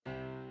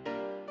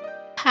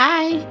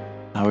Hi,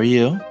 How are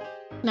you?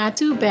 not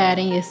too bad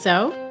in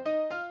yourself.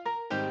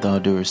 With all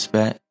due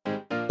respect,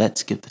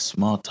 let's get the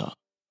small talk.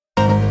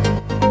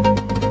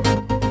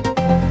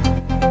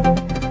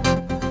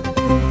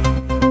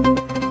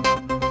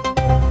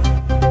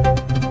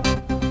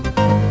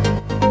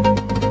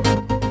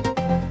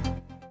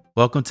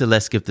 Welcome to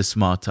Let's Skip the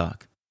Small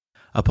Talk,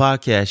 a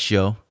podcast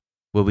show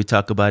where we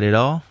talk about it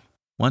all,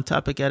 one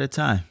topic at a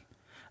time.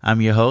 I'm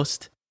your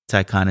host,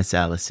 Tyconis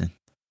Allison.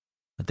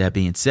 With that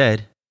being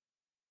said,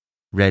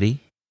 ready,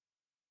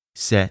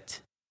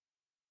 set,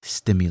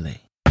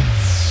 stimulate.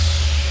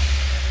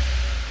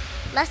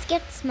 Let's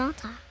get small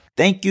talk.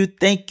 Thank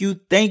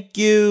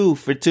you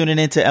for tuning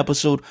into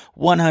episode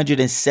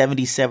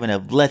 177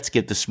 of Let's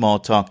Get the Small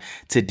Talk.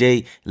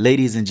 Today,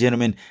 ladies and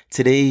gentlemen,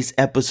 today's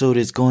episode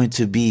is going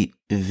to be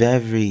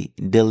very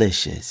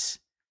delicious.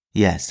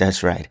 Yes,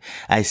 that's right.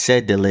 I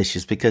said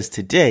delicious because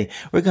today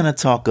we're going to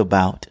talk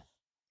about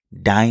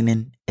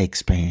dining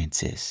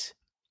experiences.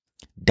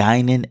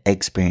 Dining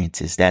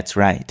experiences, that's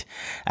right.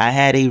 I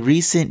had a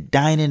recent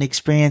dining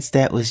experience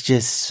that was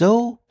just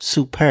so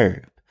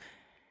superb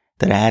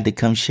that I had to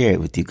come share it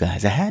with you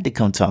guys. I had to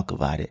come talk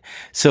about it.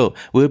 So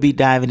we'll be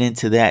diving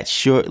into that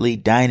shortly.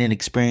 Dining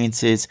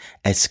experiences,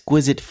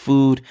 exquisite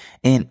food,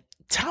 and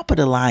top of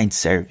the line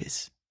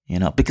service,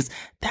 because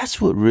that's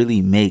what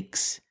really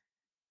makes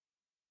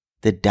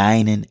the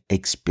dining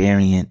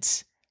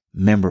experience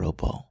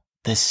memorable.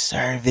 The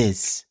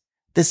service.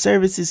 The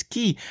service is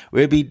key.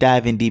 We'll be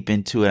diving deep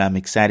into it. I'm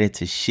excited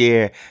to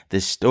share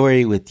the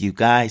story with you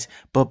guys.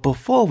 But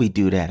before we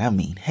do that,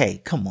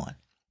 hey, come on.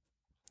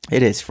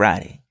 It is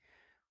Friday.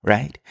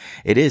 Right?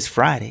 It is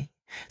Friday.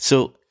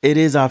 So it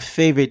is our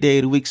favorite day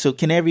of the week. So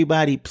can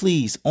everybody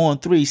please on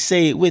 3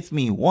 say it with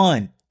me?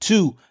 1,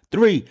 2,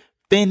 3.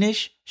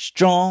 Finish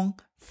strong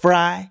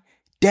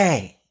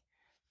Friday.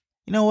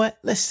 You know what?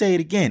 Let's say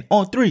it again.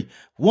 On 3.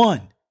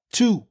 1,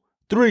 2,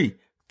 3.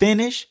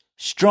 Finish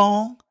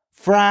strong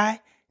Friday.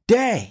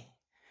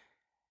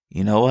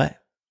 You know what?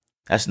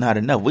 That's not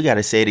enough. We got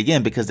to say it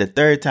again because the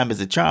third time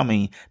is a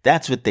charm.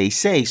 That's what they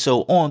say.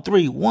 So on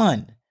 3.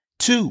 1,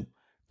 2,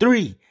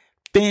 3.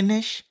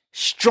 Finish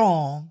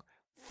strong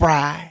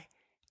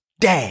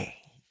Friday.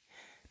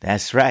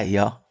 That's right,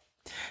 y'all.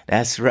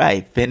 That's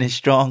right. Finish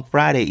strong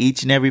Friday.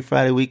 Each and every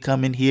Friday we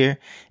come in here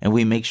and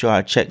we make sure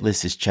our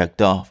checklist is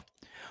checked off.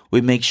 We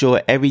make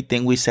sure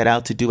everything we set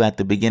out to do at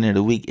the beginning of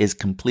the week is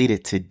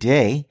completed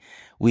today.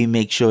 We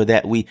make sure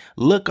that we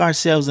look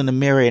ourselves in the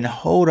mirror and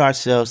hold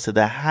ourselves to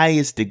the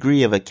highest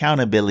degree of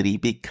accountability,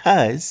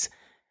 because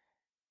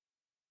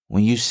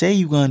when you say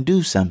you're going to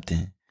do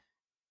something,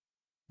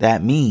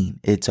 that means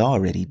it's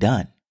already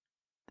done,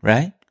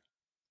 right?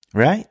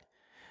 Right?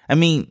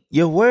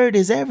 Your word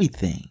is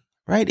everything,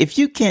 right? If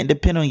you can't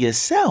depend on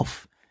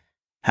yourself,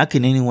 how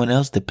can anyone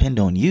else depend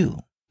on you?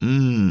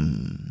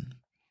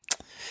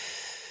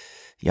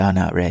 Y'all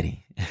not ready.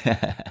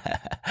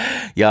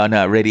 Y'all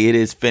not ready. It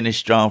is Finish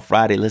Strong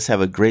Friday. Let's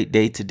have a great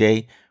day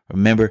today.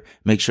 Remember,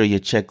 make sure your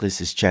checklist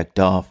is checked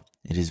off.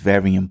 It is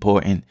very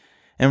important.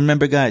 And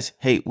remember, guys,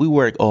 hey, we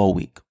work all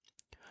week.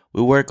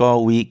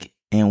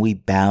 And we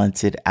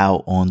balance it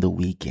out on the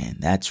weekend.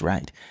 That's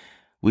right.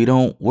 We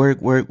don't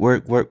work.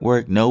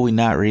 No, we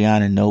not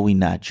Rihanna. No, we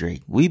not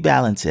Drake. We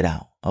balance it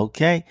out.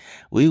 Okay.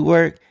 We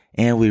work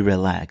and we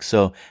relax.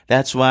 So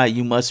that's why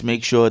you must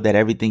make sure that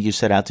everything you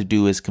set out to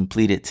do is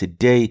completed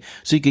today,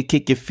 so you can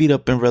kick your feet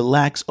up and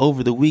relax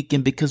over the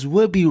weekend, because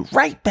we'll be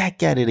right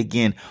back at it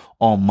again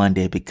on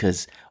Monday,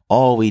 because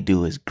all we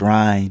do is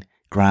grind.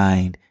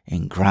 We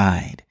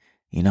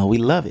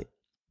love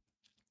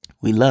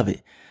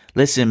it.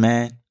 Listen,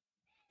 man.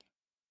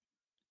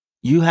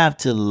 You have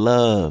to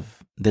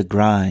love the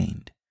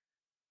grind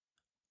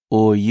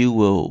or you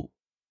will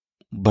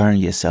burn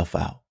yourself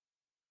out.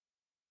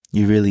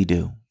 You really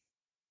do.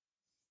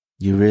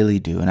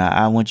 And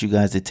I want you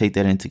guys to take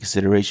that into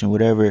consideration.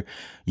 Whatever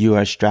you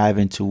are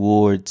striving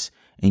towards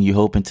and you're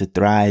hoping to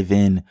thrive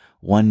in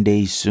one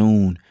day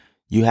soon,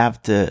 you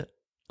have to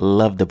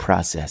love the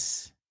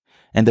process.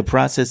 And the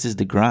process is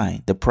the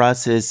grind. The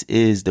process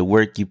is the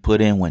work you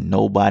put in when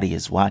nobody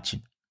is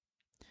watching.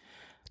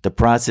 The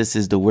process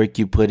is the work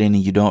you put in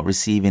and you don't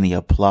receive any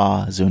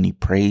applause or any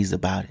praise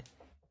about it.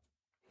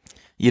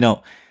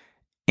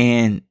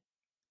 And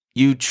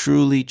you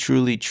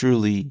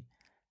truly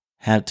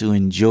have to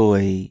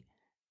enjoy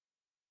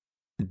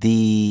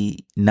the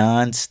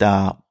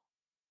nonstop,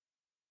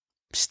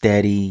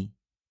 steady.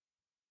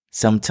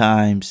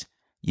 Sometimes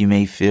you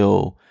may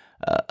feel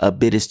a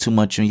bit is too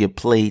much on your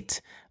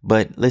plate,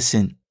 but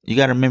listen, you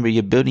got to remember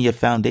you're building your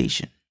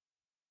foundation,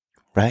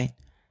 right?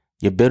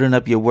 You're building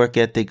up your work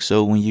ethic,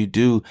 so when you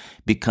do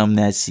become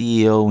that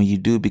CEO, when you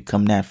do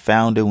become that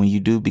founder, when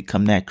you do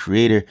become that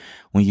creator,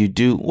 when you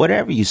do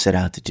whatever you set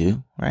out to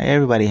do, right?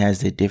 Everybody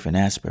has their different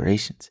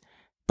aspirations.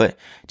 But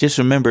just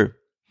remember,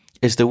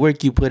 it's the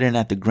work you put in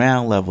at the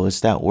ground level.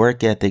 It's that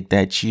work ethic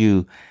that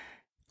you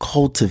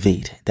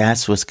cultivate.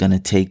 That's what's going to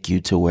take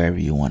you to wherever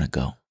you want to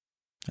go.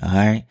 All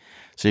right?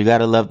 So you got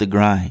to love the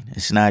grind.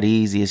 It's not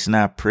easy. It's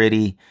not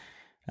pretty.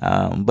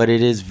 But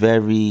it is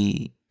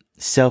very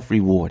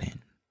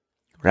self-rewarding,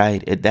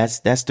 right?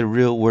 That's the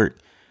real work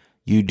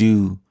you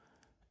do,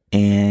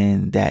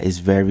 and that is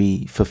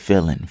very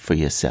fulfilling for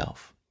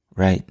yourself,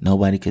 right?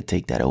 Nobody could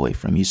take that away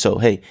from you. So,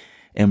 hey,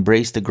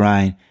 embrace the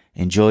grind,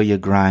 enjoy your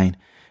grind.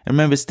 And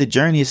remember, it's the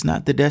journey, it's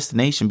not the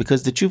destination,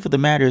 because the truth of the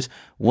matter is,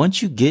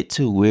 once you get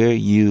to where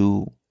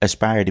you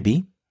aspire to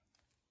be,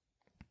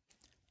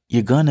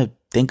 you're going to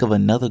think of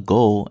another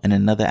goal and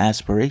another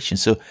aspiration.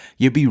 So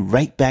you'll be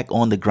right back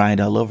on the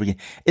grind all over again.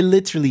 It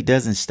literally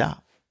doesn't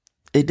stop.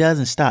 It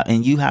doesn't stop.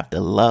 And you have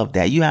to love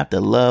that. You have to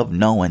love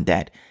knowing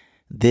that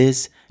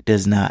this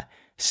does not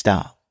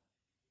stop.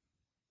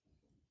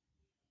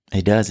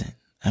 It doesn't.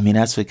 I mean,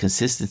 that's what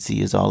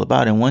consistency is all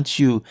about. And once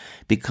you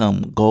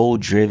become goal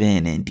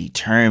driven and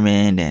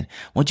determined, and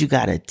once you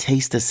got a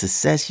taste of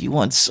success, you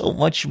want so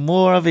much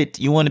more of it.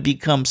 You want to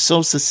become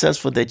so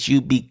successful that you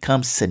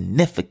become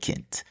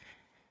significant.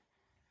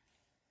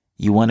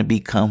 You want to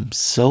become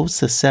so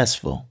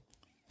successful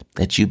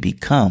that you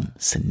become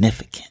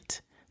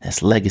significant.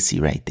 That's legacy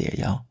right there,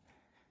 y'all.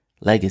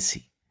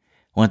 Legacy.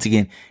 Once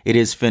again, it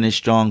is Finish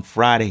Strong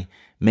Friday.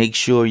 Make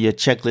sure your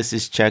checklist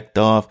is checked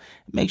off.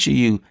 Make sure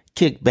you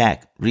kick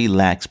back,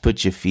 relax,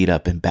 put your feet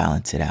up, and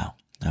balance it out.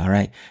 All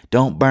right?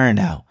 Don't burn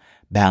out.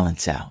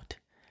 Balance out.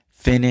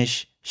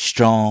 Finish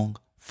Strong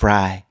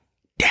Friday.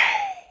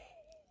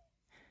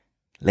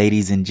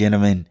 Ladies and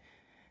gentlemen,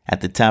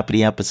 at the top of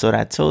the episode,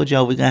 I told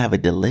y'all we're going to have a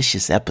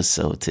delicious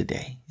episode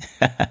today.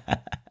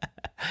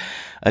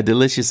 A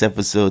delicious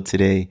episode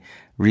today.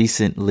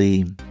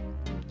 Recently,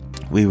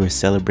 we were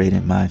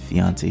celebrating my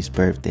fiance's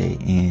birthday,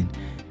 and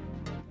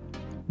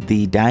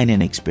the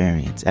dining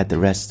experience at the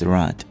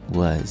restaurant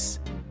was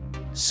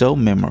so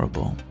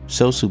memorable,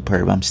 so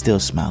superb. I'm still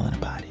smiling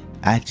about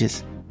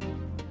it.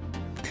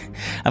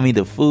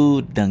 The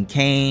food done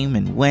came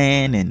and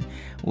went, and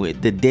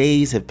the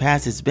days have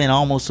passed. It's been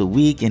almost a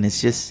week, and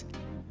it's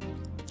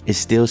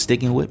still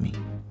sticking with me.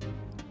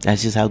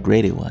 That's just how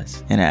great it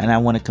was. And I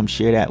want to come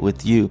share that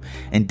with you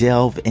and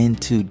delve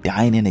into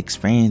dining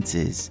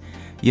experiences.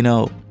 You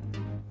know,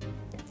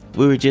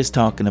 we were just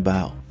talking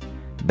about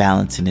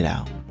balancing it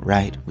out,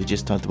 right? We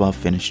just talked about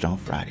Finish Strong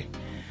Friday.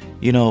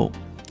 You know,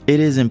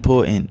 it is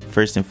important,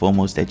 first and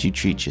foremost, that you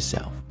treat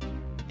yourself.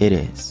 It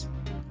is,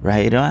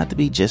 right? It don't have to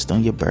be just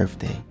on your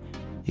birthday.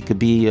 It could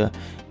be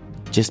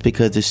just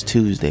because it's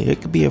Tuesday.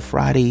 It could be a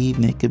Friday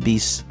evening. It could be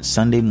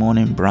Sunday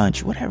morning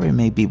brunch, whatever it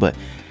may be. But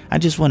I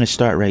just want to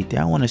start right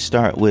there. I want to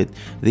start with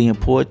the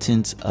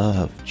importance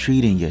of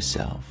treating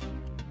yourself,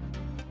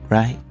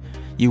 right?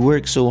 You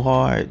work so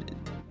hard.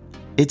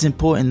 It's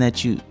important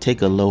that you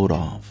take a load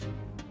off,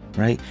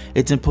 right?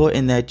 It's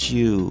important that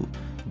you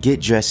get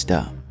dressed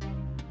up.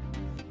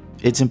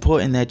 It's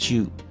important that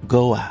you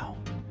go out.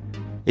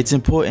 It's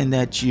important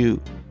that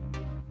you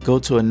go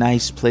to a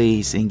nice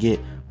place and get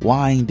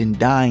wined and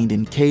dined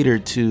and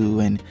catered to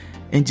and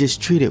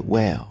just treat it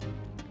well.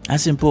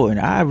 That's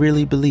important. I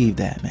really believe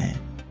that, man.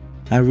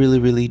 I really,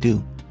 really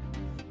do.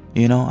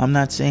 You know, I'm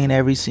not saying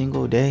every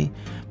single day,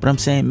 but I'm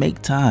saying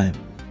make time.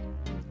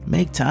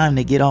 Make time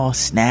to get all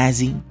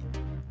snazzy,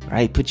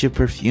 right? Put your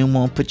perfume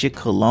on, put your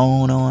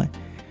cologne on.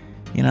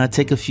 You know,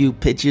 take a few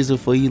pictures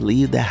before you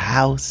leave the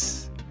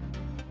house.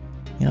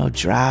 You know,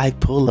 drive,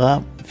 pull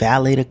up,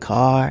 valet the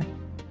car,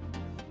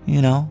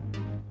 you know,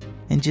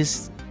 and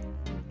just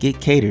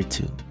get catered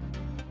to,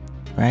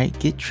 right?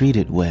 Get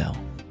treated well,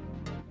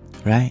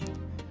 right?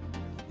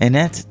 And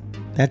that's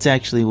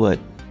actually what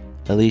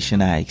Alicia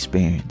and I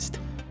experienced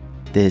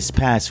this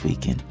past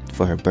weekend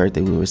for her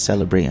birthday. We were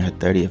celebrating her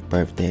 30th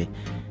birthday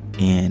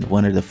in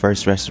one of the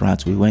first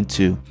restaurants we went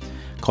to,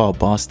 called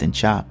Boston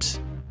Chops.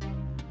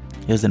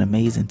 It was an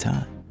amazing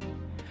time.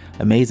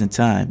 Amazing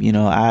time. You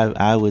know,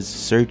 I was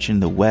searching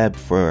the web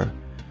for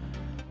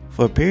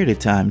a period of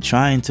time,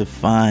 trying to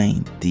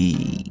find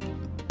the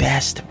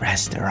best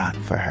restaurant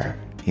for her,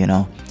 you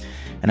know.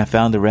 And I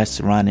found the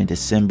restaurant in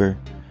December,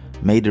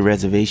 made the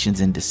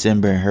reservations in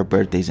December, and her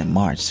birthday's in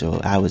March.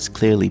 So I was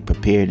clearly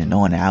prepared and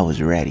knowing that I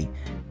was ready,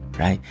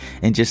 right?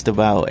 And just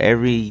about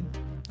every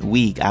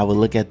week, I would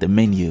look at the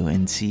menu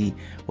and see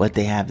what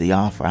they have to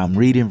offer. I'm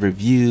reading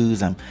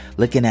reviews. I'm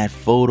looking at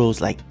photos,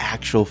 like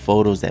actual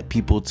photos that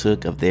people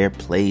took of their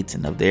plates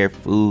and of their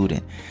food.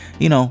 And,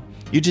 you know,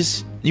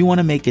 you want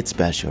to make it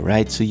special,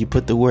 right? So you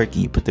put the work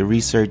and you put the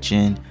research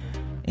in,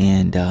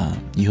 and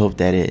you hope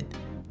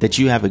that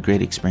you have a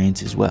great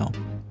experience as well.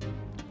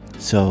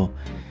 So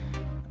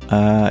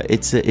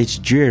it's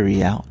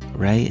dreary out,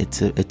 right?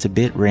 It's a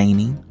bit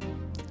rainy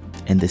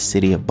in the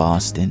city of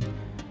Boston,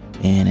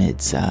 and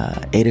it's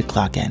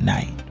 8:00 at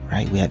night,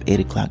 right? We have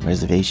 8:00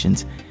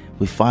 reservations.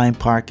 We find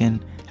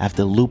parking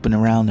after looping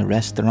around the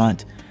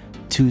restaurant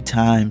 2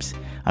 times.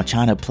 I'm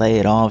trying to play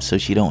it off so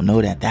she don't know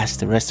that that's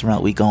the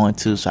restaurant we going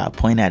to. So I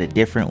point at a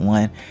different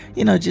one,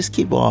 you know, just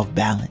keep off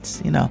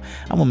balance. You know,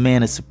 I'm a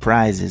man of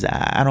surprises.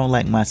 I don't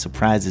like my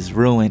surprises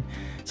ruined.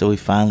 So we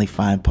finally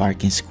find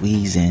parking,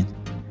 squeeze in,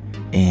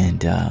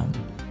 and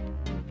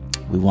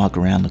we walk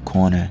around the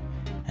corner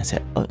and say,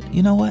 oh,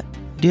 you know what,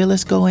 dear,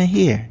 let's go in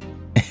here.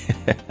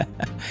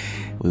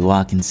 We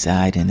walk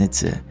inside and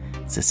it's a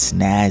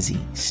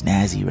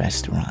snazzy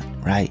restaurant,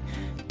 right?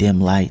 Dim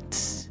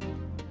lights,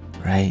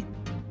 right?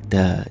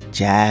 The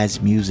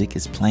jazz music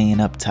is playing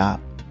up top.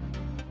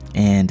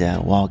 And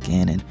walk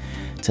in and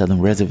tell them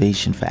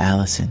reservation for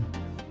Allison,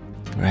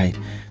 right?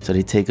 So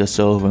they take us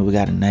over and we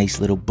got a nice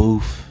little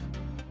booth.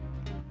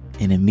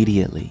 And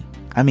immediately,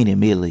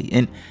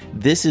 and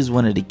this is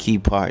one of the key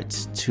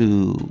parts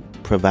to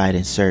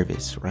providing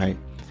service, right?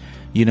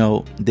 You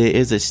know, there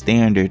is a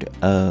standard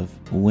of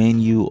when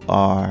you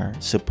are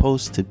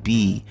supposed to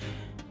be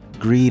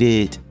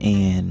greeted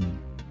and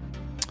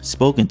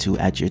spoken to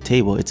at your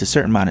table. It's a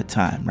certain amount of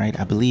time, right?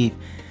 I believe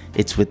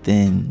it's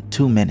within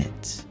 2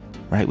 minutes,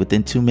 right?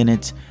 Within 2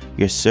 minutes,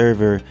 your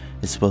server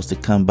is supposed to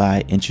come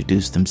by,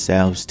 introduce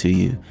themselves to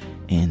you,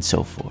 and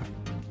so forth.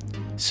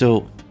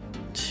 So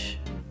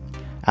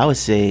I would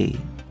say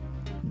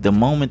the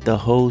moment the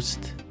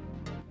host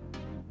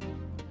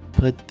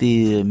put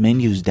the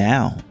menus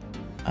down,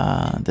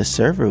 the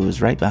server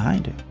was right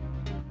behind her.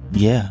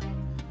 Yeah,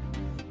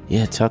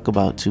 talk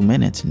about 2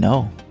 minutes.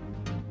 No,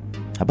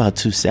 about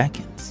 2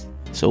 seconds.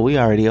 So we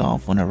already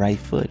off on the right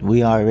foot.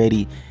 We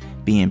already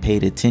being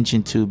paid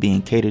attention to,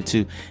 being catered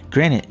to.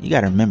 Granted, you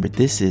got to remember,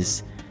 this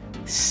is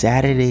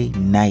Saturday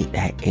night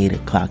at 8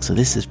 o'clock. So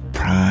this is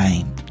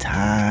prime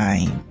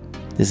time.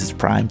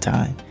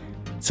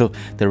 So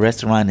the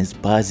restaurant is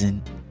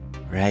buzzing,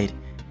 right?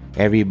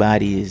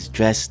 Everybody is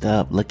dressed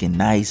up, looking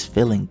nice,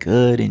 feeling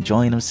good,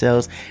 enjoying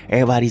themselves.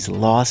 Everybody's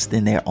lost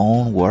in their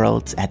own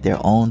worlds at their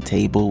own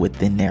table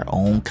within their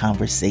own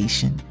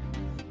conversation,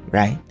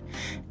 right?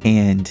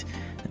 And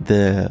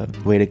the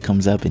waiter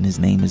comes up and his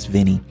name is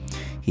Vinny.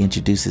 He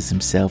introduces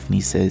himself and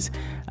he says,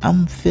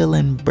 "I'm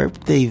feeling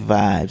birthday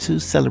vibes.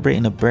 Who's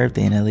celebrating a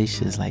birthday?" And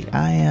Alicia's like,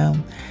 "I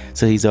am."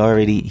 So he's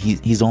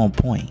on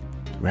point,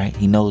 right?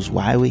 He knows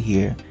why we're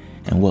here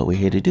and what we're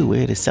here to do. We're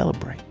here to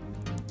celebrate.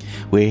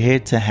 We're here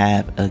to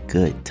have a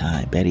good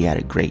time. Betty had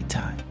a great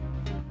time,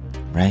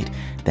 right?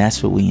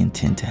 That's what we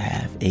intend to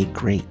have, a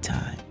great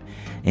time.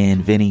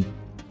 And Vinny,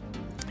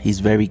 he's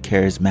very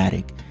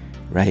charismatic,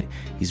 right?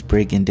 He's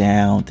breaking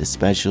down the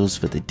specials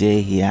for the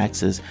day. He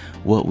asks us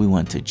what we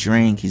want to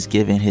drink. He's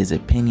giving his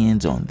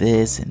opinions on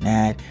this and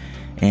that.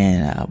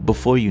 And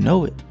before you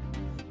know it,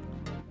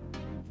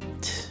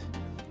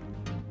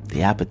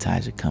 the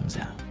appetizer comes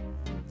out.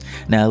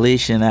 Now,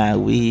 Alicia and I,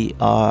 we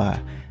are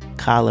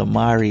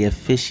calamari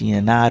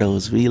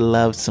aficionados. We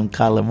love some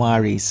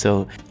calamari.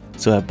 So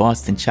at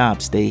Boston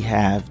Chops, they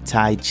have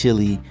Thai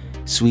chili,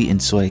 sweet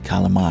and soy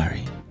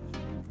calamari,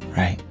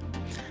 right?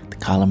 The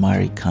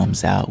calamari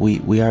comes out. We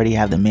already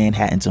have the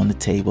Manhattans on the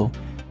table,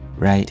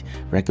 right?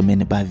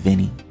 Recommended by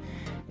Vinny.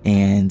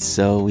 And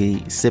so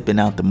we sipping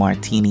out the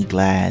martini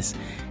glass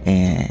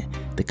and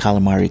the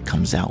calamari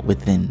comes out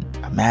within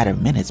a matter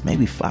of minutes,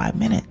 maybe 5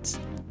 minutes,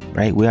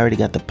 right? We already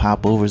got the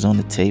popovers on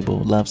the table.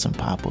 Love some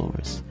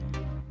popovers.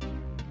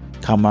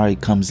 Calamari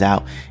comes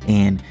out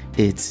and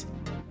it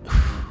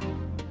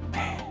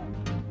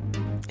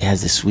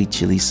has the sweet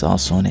chili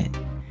sauce on it.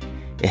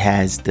 It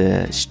has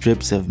the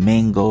strips of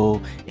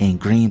mango and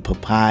green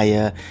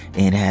papaya,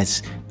 and it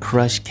has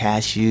crushed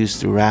cashews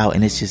throughout,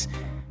 and it's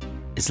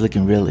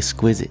looking real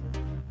exquisite.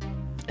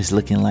 It's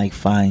looking like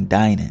fine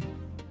dining.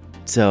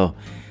 So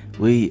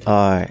we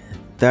are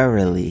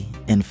thoroughly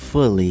and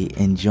fully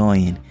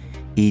enjoying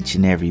each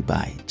and every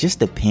bite. Just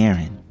the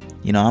pairing.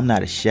 You know, I'm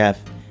not a chef,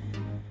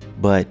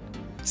 but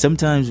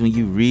sometimes when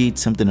you read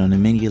something on the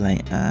menu, you're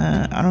like,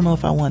 I don't know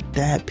if I want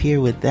that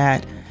pair with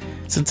that.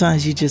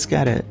 Sometimes you just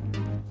gotta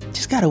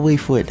wait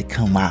for it to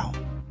come out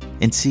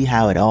and see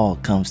how it all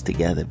comes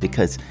together,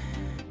 because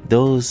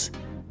those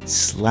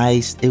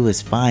sliced, it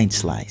was fine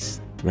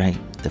sliced, right?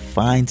 The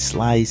fine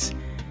slice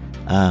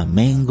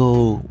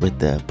mango with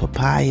the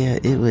papaya,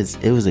 it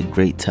was a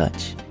great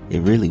touch.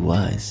 It really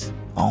was.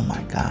 Oh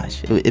my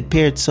gosh, it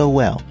paired so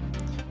well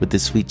with the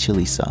sweet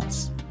chili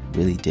sauce. It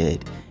really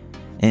did.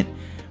 And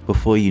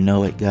before you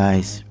know it,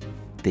 guys,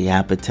 the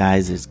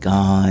appetizer's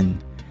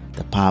gone,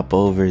 the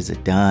popovers are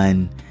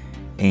done,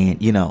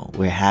 and you know,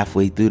 we're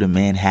halfway through the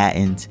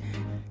Manhattans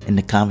and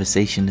the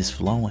conversation is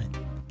flowing.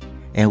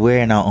 And we're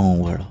in our own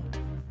world,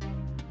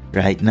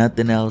 right?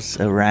 Nothing else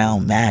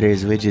around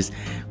matters.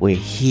 We're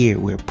here,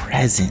 we're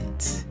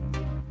present.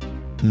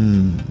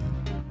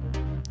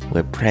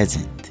 We're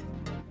present.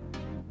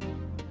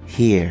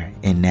 Here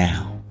and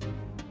now.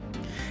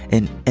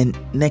 And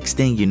next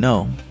thing you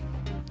know,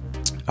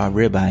 our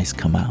ribeyes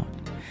come out.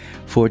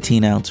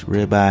 14-ounce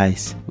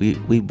ribeyes.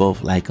 We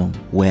both like them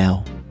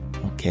well.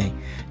 Okay.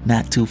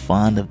 Not too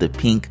fond of the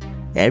pink.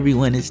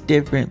 Everyone is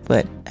different,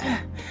 but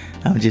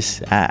I'm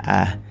just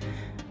I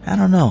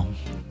don't know.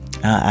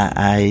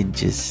 I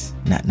just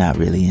not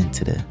really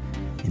into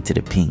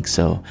the pink.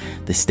 So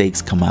the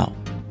steaks come out,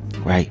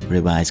 right?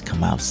 Ribeyes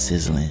come out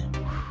sizzling.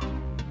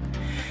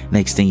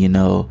 Next thing you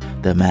know,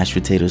 the mashed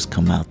potatoes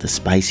come out. The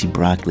spicy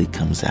broccoli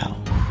comes out.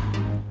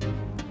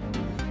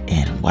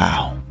 And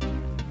wow.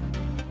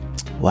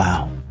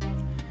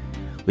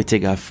 We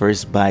take our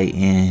first bite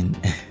and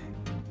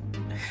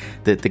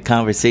the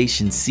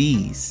conversation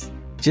ceases,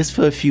 just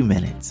for a few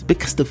minutes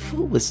because the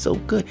food was so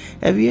good.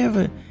 Have you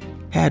ever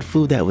had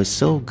food that was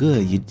so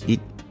good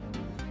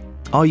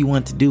all you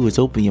want to do is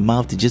open your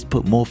mouth to just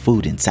put more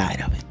food inside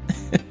of it?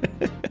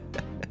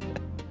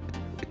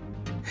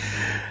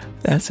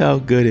 That's how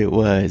good it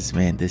was,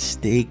 man. The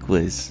steak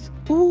was,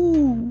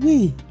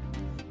 ooh-wee.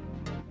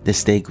 The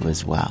steak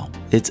was, wow.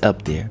 It's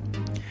up there.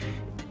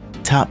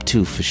 Top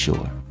 2 for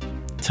sure.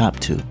 Top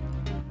 2.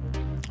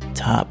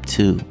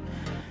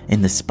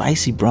 And the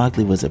spicy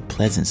broccoli was a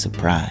pleasant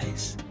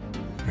surprise,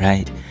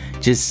 right?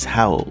 Just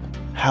how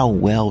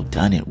well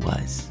done it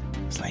was.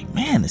 It's like,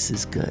 man, this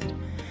is good.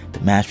 The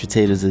mashed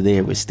potatoes are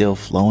there. We're still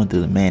flowing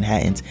through the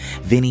Manhattans.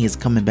 Vinny is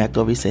coming back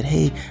over. He said,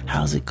 hey,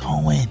 how's it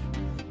going?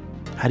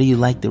 How do you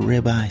like the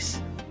ribeyes?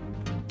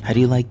 How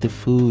do you like the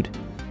food?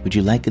 Would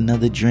you like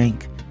another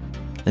drink?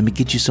 Let me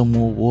get you some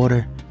more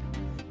water.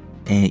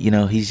 And,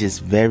 he's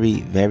just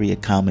very, very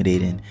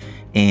accommodating.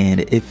 And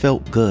it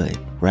felt good,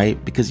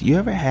 right? Because you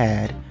ever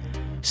had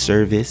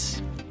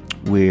service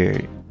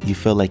where you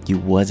felt like you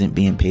wasn't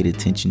being paid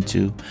attention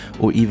to,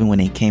 or even when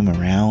they came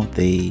around,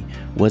 they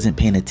wasn't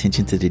paying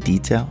attention to the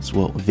details?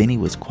 Well, Vinny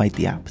was quite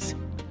the opposite.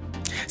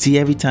 See,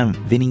 every time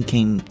Vinny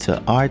came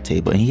to our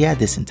table, and he had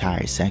this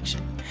entire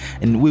section,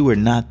 and we were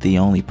not the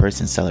only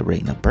person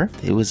celebrating a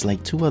birthday. It was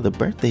like 2 other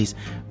birthdays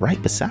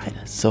right beside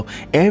us. So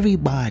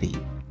everybody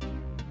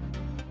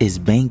is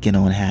banking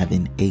on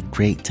having a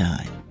great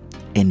time.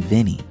 And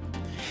Vinny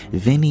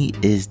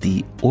is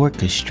the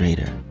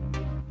orchestrator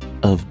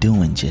of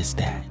doing just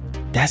that.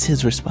 That's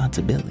his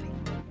responsibility.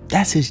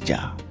 That's his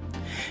job.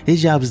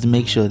 His job is to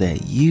make sure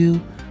that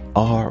you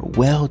are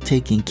well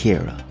taken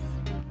care of.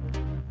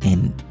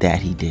 And that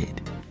he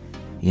did.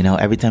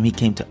 Every time he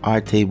came to our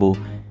table,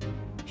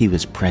 he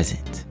was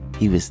present.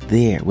 He was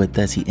there with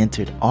us. He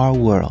entered our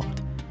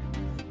world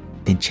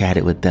and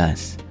chatted with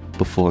us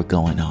before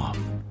going off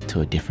to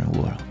a different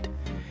world.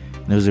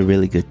 And it was a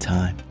really good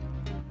time.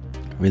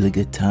 Really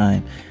good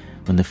time.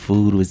 When the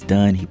food was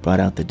done, he brought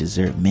out the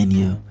dessert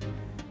menu,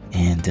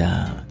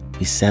 and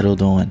we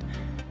settled on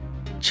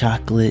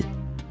chocolate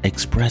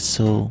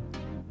espresso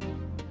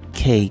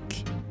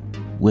cake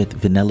with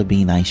vanilla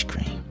bean ice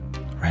cream,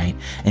 right?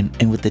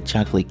 And with the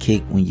chocolate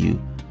cake, when you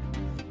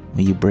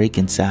break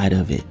inside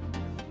of it,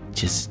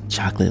 just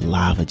chocolate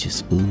lava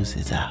just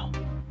oozes out.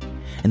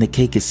 And the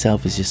cake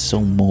itself is just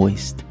so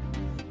moist.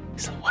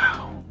 So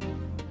wow.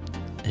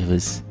 It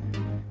was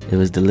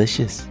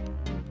delicious.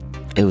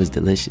 It was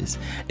delicious.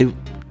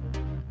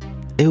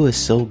 It was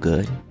so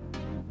good.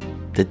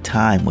 The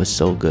time was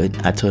so good.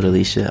 I told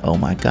Alicia, oh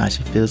my gosh,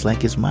 it feels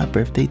like it's my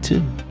birthday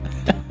too.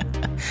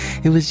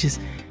 It was just,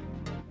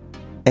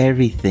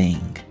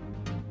 everything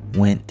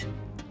went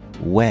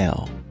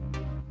well.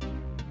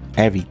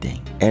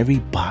 Everything. Every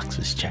box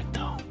was checked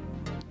off.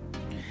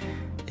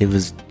 It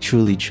was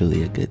truly,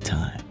 truly a good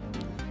time.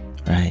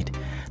 Right?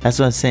 That's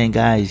what I'm saying,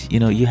 guys.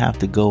 You have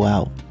to go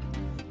out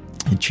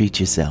and treat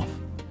yourself.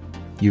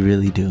 You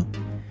really do.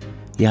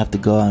 You have to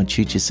go out and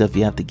treat yourself.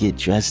 You have to get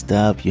dressed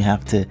up. You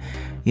have to,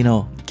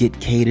 get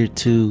catered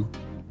to,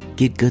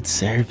 get good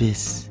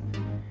service.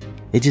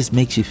 It just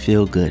makes you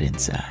feel good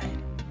inside.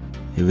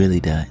 It really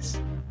does.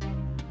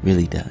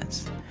 Really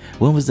does.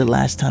 When was the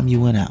last time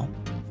you went out?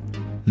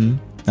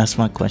 That's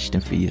my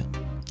question for you.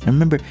 And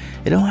remember,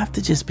 it don't have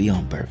to just be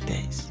on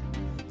birthdays.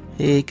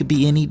 It could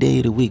be any day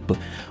of the week. But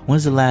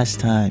when's the last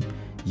time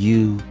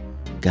you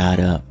got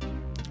up,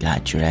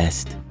 got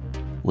dressed,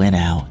 went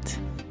out,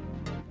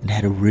 and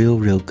had a real,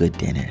 real good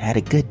dinner, had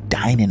a good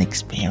dining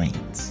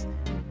experience?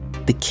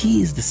 The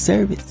key is the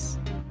service.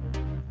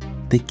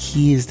 The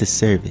key is the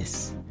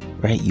service,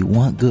 right? You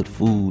want good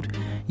food.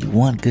 You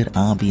want good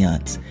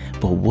ambiance.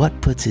 But what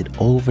puts it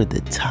over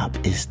the top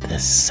is the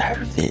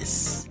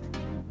service.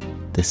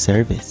 The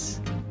service.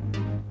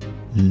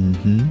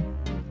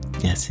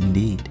 Yes,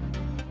 indeed.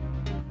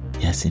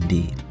 Yes,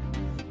 indeed.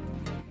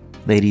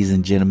 Ladies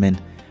and gentlemen,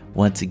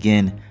 once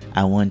again,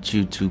 I want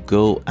you to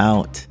go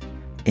out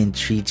and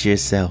treat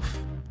yourself.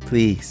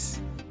 Please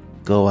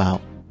go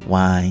out,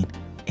 wine,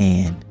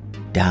 and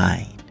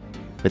dine.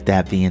 With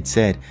that being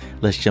said,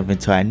 let's jump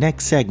into our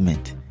next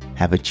segment.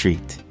 Have a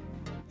treat.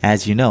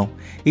 As you know,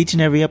 each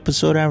and every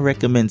episode I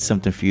recommend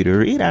something for you to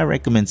read. I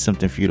recommend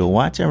something for you to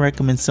watch. I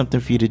recommend something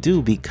for you to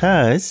do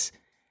because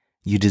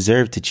you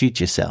deserve to treat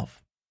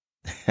yourself.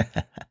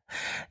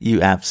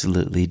 You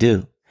absolutely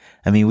do.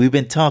 I mean, we've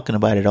been talking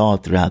about it all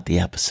throughout the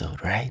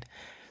episode, right?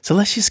 So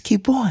let's just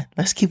keep on.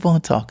 Let's keep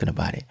on talking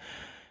about it.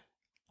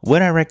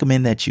 What I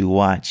recommend that you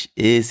watch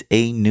is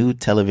a new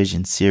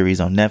television series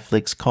on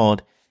Netflix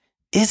called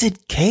Is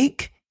It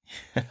Cake?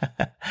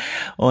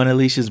 On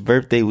Alicia's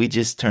birthday, we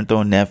just turned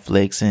on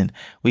Netflix and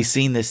we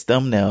seen this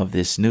thumbnail of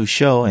this new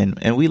show,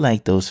 and we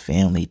like those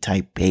family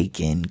type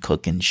baking,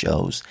 cooking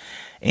shows.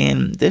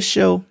 And this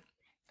show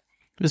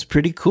was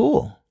pretty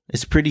cool.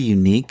 It's pretty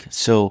unique.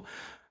 So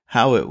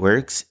how it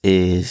works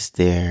is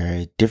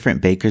there are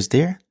different bakers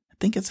there. I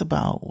think it's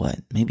about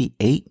maybe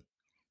 8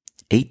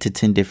 to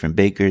 10 different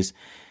bakers,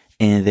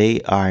 and they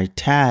are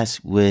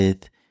tasked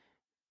with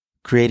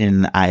creating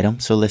an item.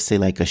 So let's say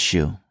like a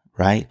shoe,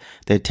 right?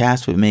 They're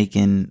tasked with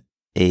making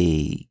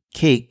a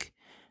cake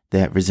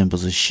that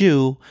resembles a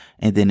shoe,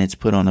 and then it's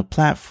put on a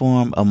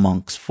platform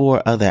amongst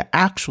 4 other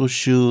actual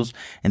shoes,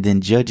 and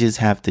then judges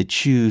have to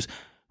choose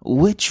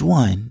which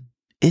one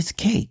is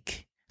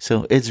cake.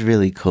 So it's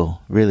really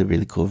cool. Really,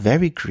 really cool.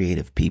 Very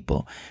creative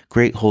people.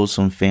 Great,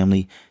 wholesome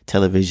family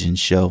television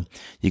show.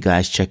 You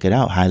guys check it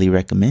out. Highly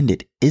recommend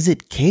it. Is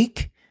It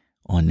Cake?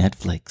 On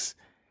Netflix.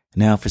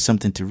 Now for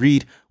something to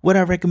read, what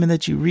I recommend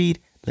that you read,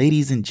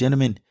 ladies and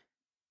gentlemen,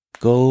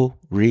 go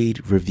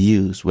read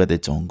reviews, whether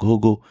it's on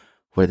Google,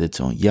 whether it's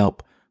on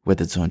Yelp,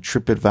 whether it's on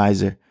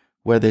TripAdvisor,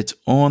 whether it's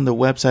on the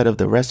website of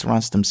the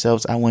restaurants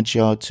themselves. I want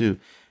y'all to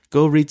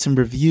go read some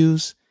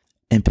reviews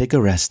and pick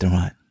a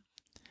restaurant.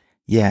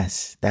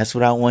 Yes, that's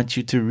what I want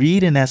you to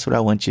read, and that's what I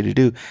want you to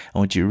do. I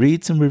want you to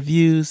read some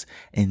reviews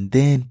and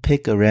then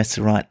pick a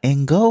restaurant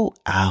and go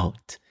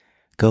out.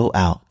 Go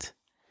out.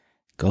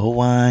 Go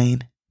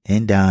wine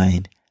and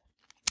dine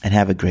and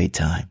have a great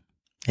time.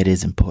 It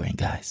is important,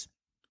 guys.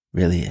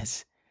 Really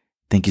is.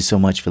 Thank you so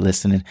much for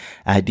listening.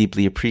 I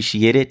deeply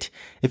appreciate it.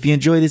 If you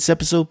enjoyed this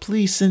episode,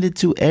 please send it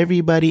to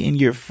everybody in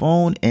your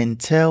phone and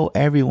tell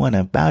everyone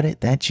about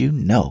it that you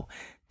know.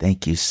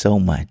 Thank you so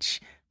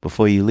much.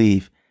 Before you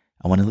leave,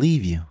 I want to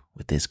leave you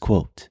with this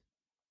quote.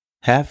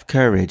 Have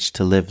courage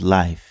to live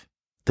life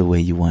the way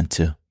you want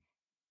to.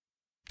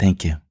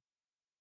 Thank you.